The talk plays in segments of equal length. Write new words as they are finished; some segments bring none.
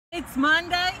It's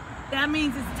Monday. That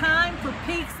means it's time for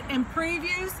peeks and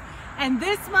previews. And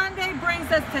this Monday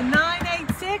brings us to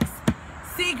 986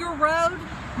 Segar Road,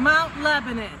 Mount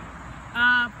Lebanon.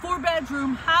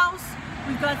 4-bedroom house.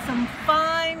 We've got some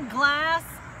fine glass,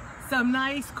 some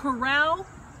nice corral,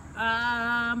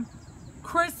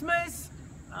 Christmas,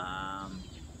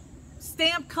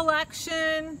 stamp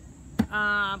collection.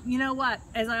 You know what?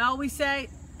 As I always say,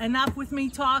 enough with me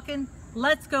talking.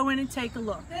 Let's go in and take a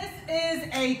look. This is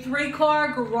a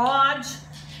 3-car garage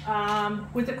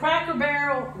with a Cracker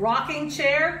Barrel rocking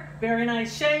chair, very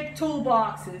nice shape,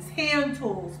 toolboxes, hand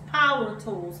tools, power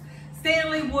tools,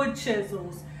 Stanley wood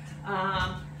chisels,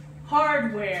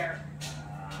 hardware,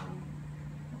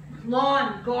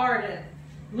 lawn, garden,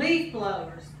 leaf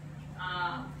blowers,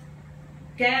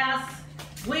 gas,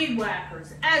 weed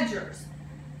whackers, edgers,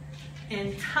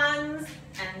 and tons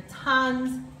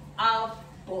of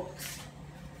books.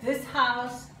 This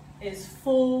house is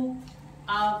full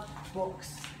of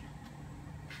books.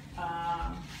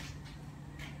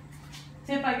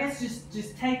 Tip, I guess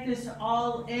just take this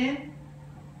all in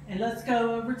and let's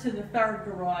go over to the 3rd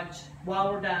garage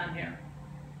while we're down here.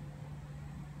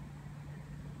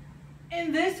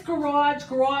 In this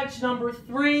garage number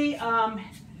 3,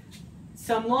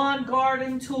 some lawn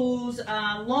garden tools,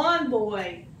 lawn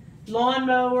boy,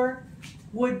 lawnmower,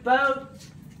 wood boat,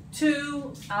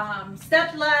 2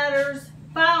 step ladders,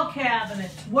 file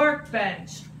cabinets,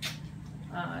 workbench,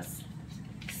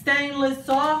 stainless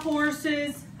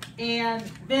sawhorses, and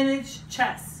vintage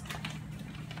chests.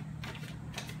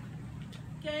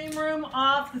 Game room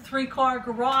off the 3-car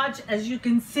garage. As you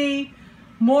can see,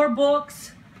 more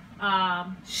books,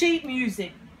 sheet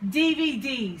music,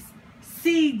 DVDs,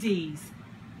 CDs,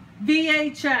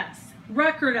 VHS,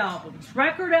 record albums.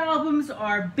 Record albums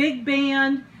are big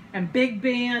band and big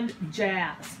band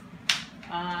jazz.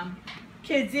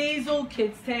 Kids easel,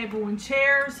 kids table and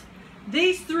chairs.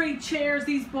 These 3 chairs,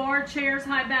 these bar chairs,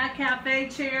 high back cafe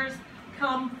chairs,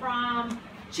 come from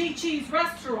Chi-Chi's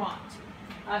restaurant.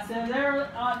 So they're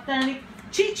authentic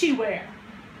Chi-Chi ware.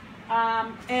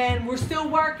 And we're still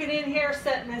working in here,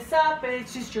 setting this up, and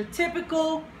it's just your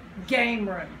typical game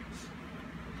room.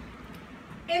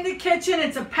 In the kitchen,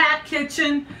 it's a packed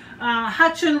kitchen,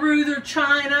 Hutch and Ruther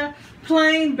china,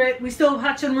 plain, but we still have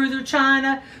Hutch and Ruther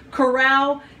china,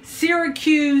 corral,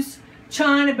 Syracuse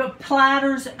china, but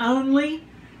platters only,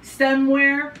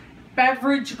 stemware,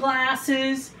 beverage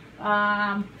glasses,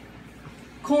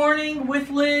 Corning with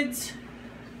lids,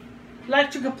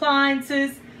 electric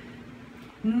appliances,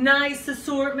 nice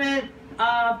assortment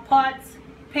of pots,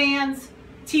 pans,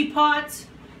 teapots.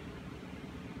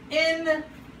 In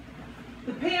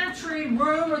the pantry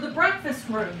room, or the breakfast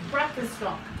room, breakfast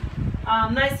nook.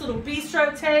 Nice little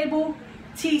bistro table,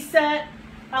 tea set.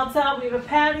 Outside we have a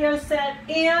patio set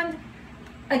and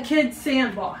a kid's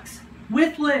sandbox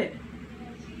with lid.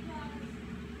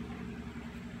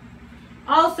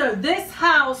 Also, this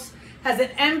house has an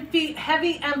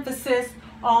heavy emphasis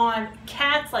on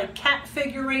cats, like cat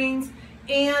figurines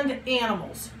and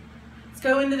animals. Let's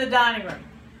go into the dining room.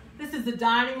 This is the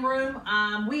dining room.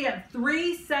 We have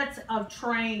 3 sets of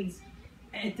trays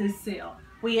at this sale.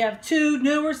 We have 2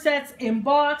 newer sets in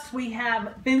box. We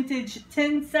have vintage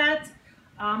tin sets.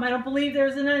 I don't believe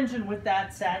there's an engine with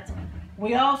that set.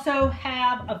 We also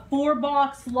have a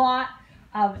 4-box lot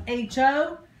of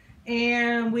HO,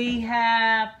 and we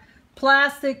have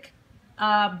plastic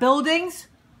buildings,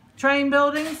 train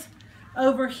buildings.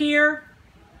 Over here,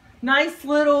 nice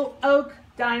little oak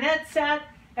dinette set,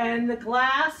 and the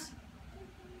glass,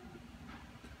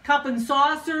 cup and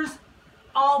saucers,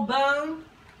 all bone,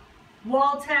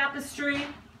 wall tapestry.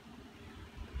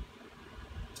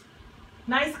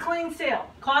 Nice clean sale.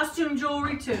 Costume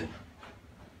jewelry too.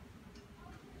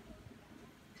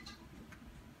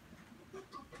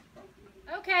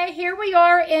 Okay, here we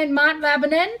are in Mount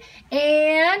Lebanon,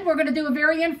 and we're going to do a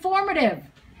very informative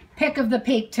pick of the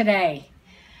peak today.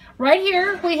 Right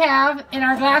here we have, in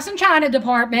our glass and china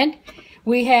department,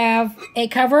 we have a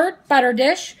covered butter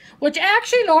dish, which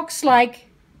actually looks like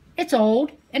it's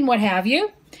old and what have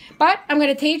you. But I'm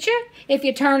going to teach you, if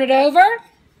you turn it over,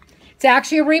 it's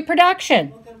actually a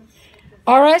reproduction.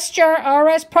 RS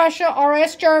Prussia,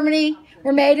 RS Germany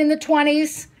were made in the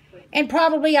 20s and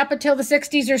probably up until the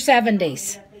 60s or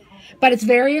 70s. But it's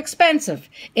very expensive.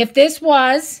 If this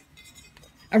was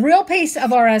a real piece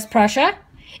of RS Prussia,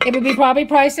 it would be probably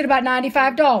priced at about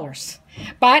 $95.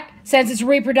 But since it's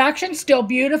reproduction, still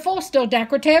beautiful, still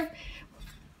decorative,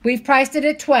 we've priced it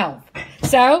at $12.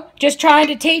 So, just trying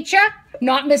to teach you,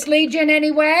 not mislead you in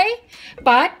any way,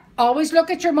 but always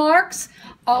look at your marks,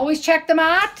 always check them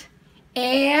out,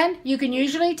 and you can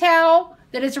usually tell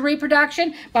that it's a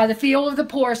reproduction? By the feel of the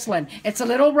porcelain. It's a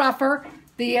little rougher.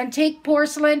 The antique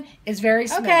porcelain is very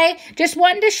smooth. Okay, just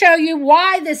wanted to show you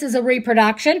why this is a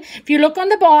reproduction. If you look on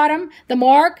the bottom, the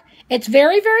mark, it's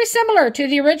very, very similar to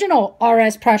the original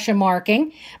RS Prussia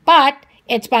marking, but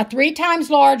it's about 3 times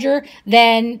larger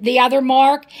than the other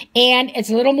mark, and it's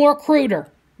a little more cruder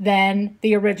than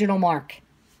the original mark.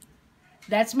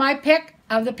 That's my pick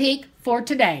of the peak for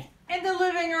today. In the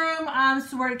living room, this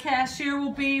is where the cashier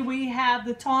will be. We have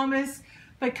the Thomas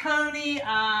Bocconi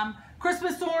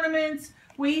Christmas ornaments.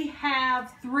 We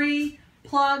have 3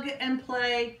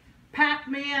 plug-and-play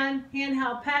Pac-Man,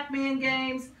 handheld Pac-Man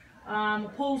games,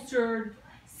 upholstered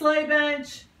sleigh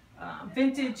bench,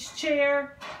 vintage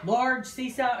chair, large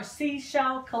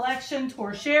seashell collection,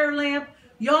 torchère lamp,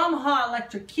 Yamaha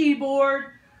electric keyboard,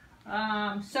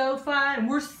 sofa, and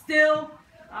we're still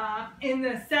in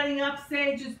the setting up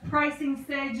stages, pricing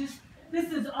stages.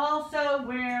 This is also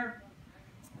where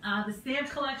the stamp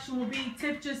collection will be.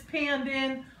 Tip just panned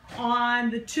in on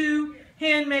the 2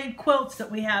 handmade quilts that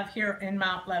we have here in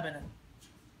Mount Lebanon.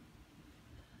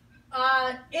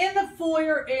 In the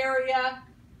foyer area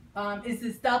is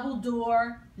this double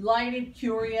door lighted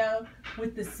curio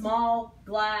with the small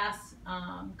glass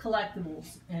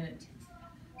collectibles in it.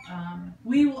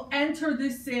 We will enter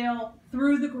this sale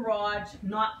through the garage,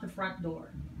 not the front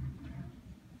door.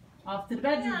 Off to the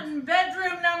bedroom.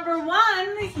 Bedroom number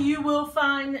 1, you will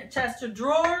find chest of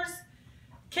drawers,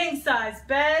 king size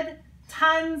bed,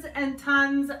 tons and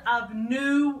tons of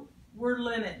newer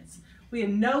linens. We have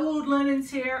no old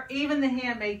linens here. Even the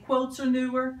handmade quilts are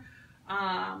newer.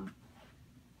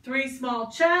 3 small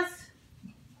chests,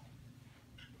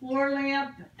 floor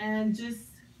lamp, and just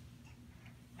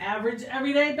average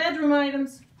everyday bedroom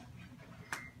items.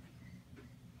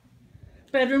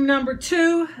 Bedroom number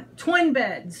 2, twin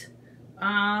beds.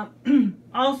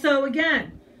 Also,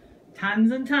 again,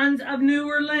 tons and tons of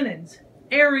newer linens.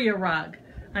 Area rug,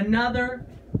 another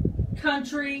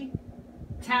country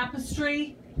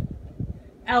tapestry,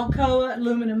 Alcoa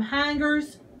aluminum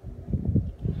hangers,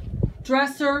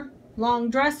 dresser, long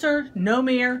dresser, no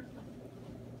mirror,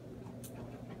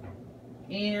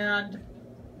 and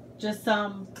just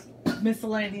some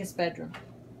miscellaneous bedroom.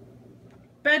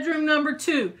 Bedroom number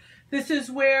 2. This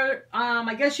is where,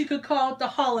 I guess you could call it the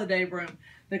holiday room.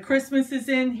 The Christmas is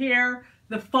in here.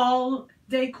 The fall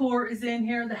decor is in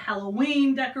here. The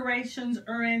Halloween decorations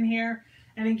are in here.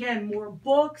 And again, more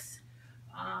books,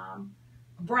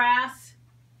 brass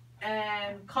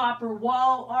and copper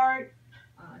wall art,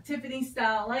 Tiffany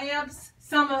style lamps,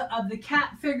 some of the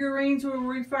cat figurines we were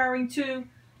referring to,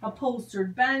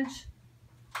 upholstered bench,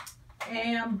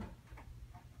 and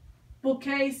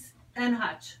bookcase and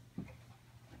hutch.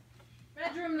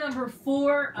 Bedroom number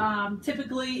 4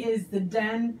 typically is the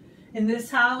den in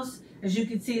this house. As you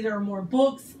can see, there are more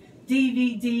books,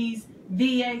 DVDs,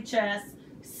 VHS,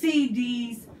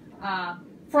 CDs,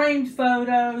 framed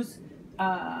photos,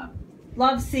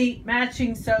 love seat,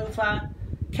 matching sofa,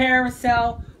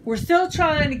 carousel. We're still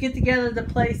trying to get together the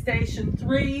PlayStation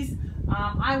 3s.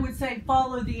 I would say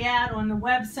follow the ad on the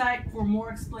website for more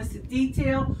explicit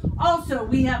detail. Also,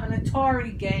 we have an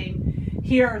Atari game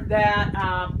here that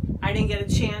I didn't get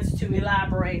a chance to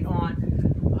elaborate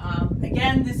on.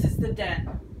 Again, this is the den.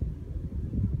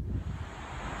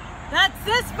 That's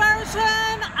this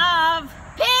version of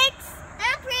Picks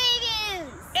and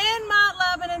Previews in Mount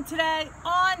Lebanon today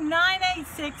on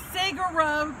 986 Segar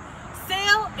Road.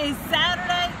 Sale is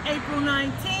Saturday, April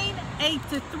 19, 8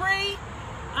 to 3.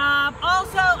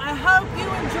 Also, I hope you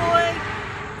enjoyed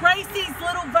Gracie's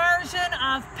little version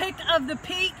of Pick of the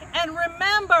Peak. And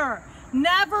remember,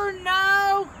 never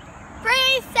know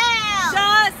Pre-sale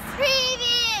just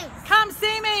previews. come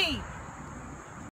see me.